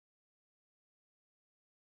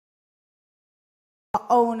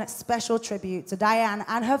own special tribute to Diane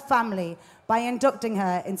and her family by inducting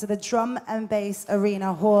her into the Drum and Bass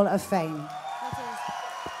Arena Hall of Fame.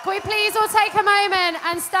 Can we please all take a moment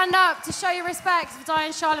and stand up to show your respect for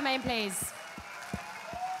Diane Charlemagne, please?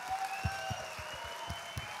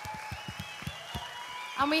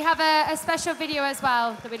 And we have a special video as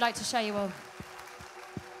well that we'd like to show you all.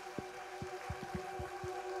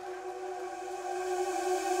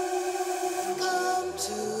 Come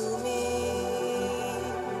to me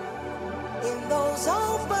in those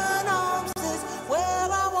open arms is where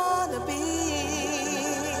I want to be.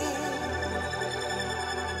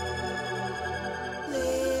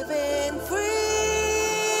 Living free.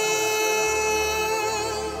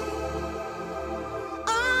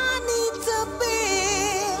 I need to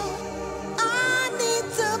feel, I need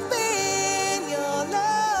to feel your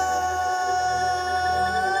love.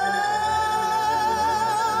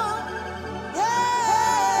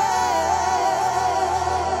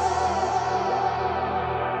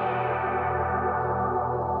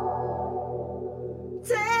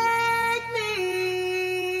 Take me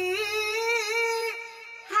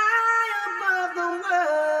high above the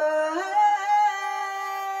world.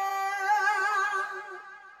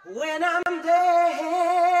 When I'm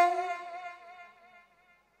dead,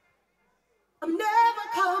 I'm never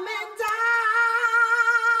coming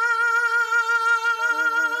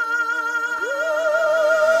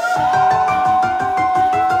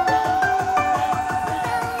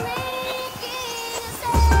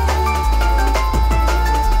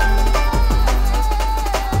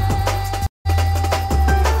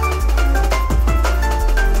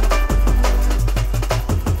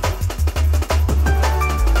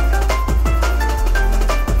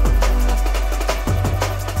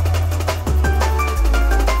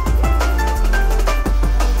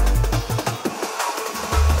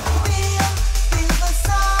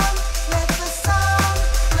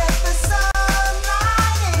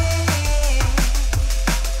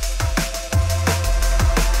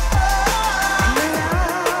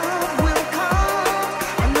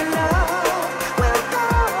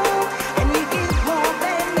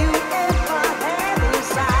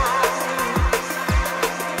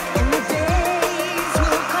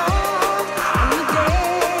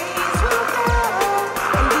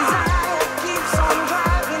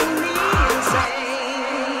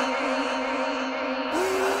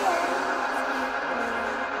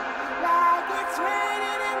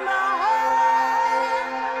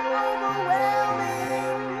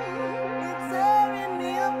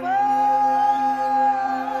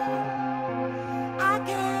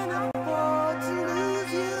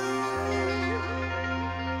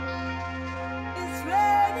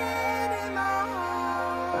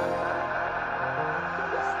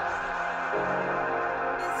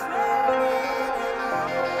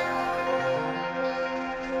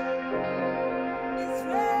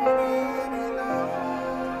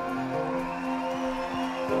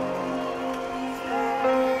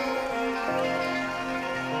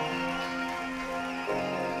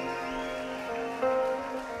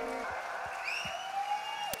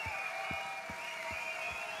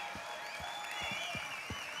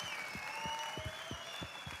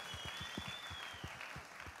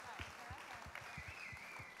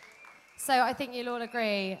So I think you'll all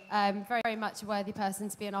agree, very, very much a worthy person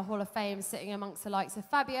to be in our Hall of Fame, sitting amongst the likes of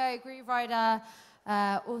Fabio, Groove Rider,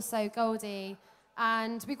 also Goldie.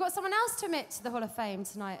 And we've got someone else to admit to the Hall of Fame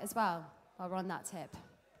tonight as well, while we're on that tip.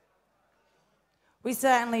 We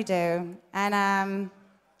certainly do. And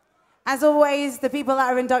as always, the people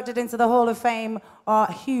that are inducted into the Hall of Fame are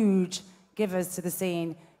huge givers to the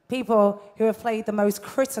scene. People who have played the most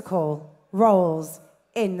critical roles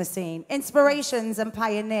in the scene. Inspirations and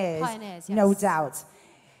pioneers, Pioneers, yes. no doubt.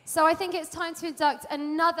 So I think it's time to induct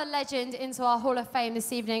another legend into our Hall of Fame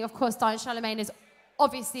this evening. Of course, Diane Charlemagne is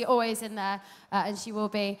obviously always in there, and she will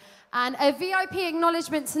be. And a VIP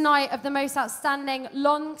acknowledgement tonight of the most outstanding,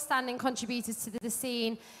 long-standing contributors to the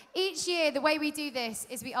scene. Each year, the way we do this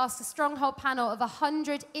is we ask a stronghold panel of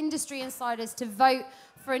 100 industry insiders to vote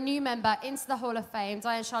for a new member into the Hall of Fame.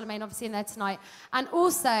 Diane Charlemagne obviously in there tonight. And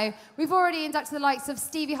also, we've already inducted the likes of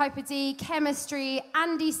Stevie Hyper D, Chemistry,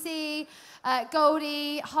 Andy C,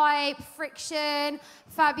 Goldie, Hype, Friction,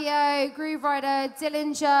 Fabio, Groove Rider,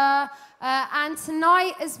 Dillinger, and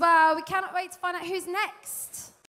tonight as well, we cannot wait to find out who's next.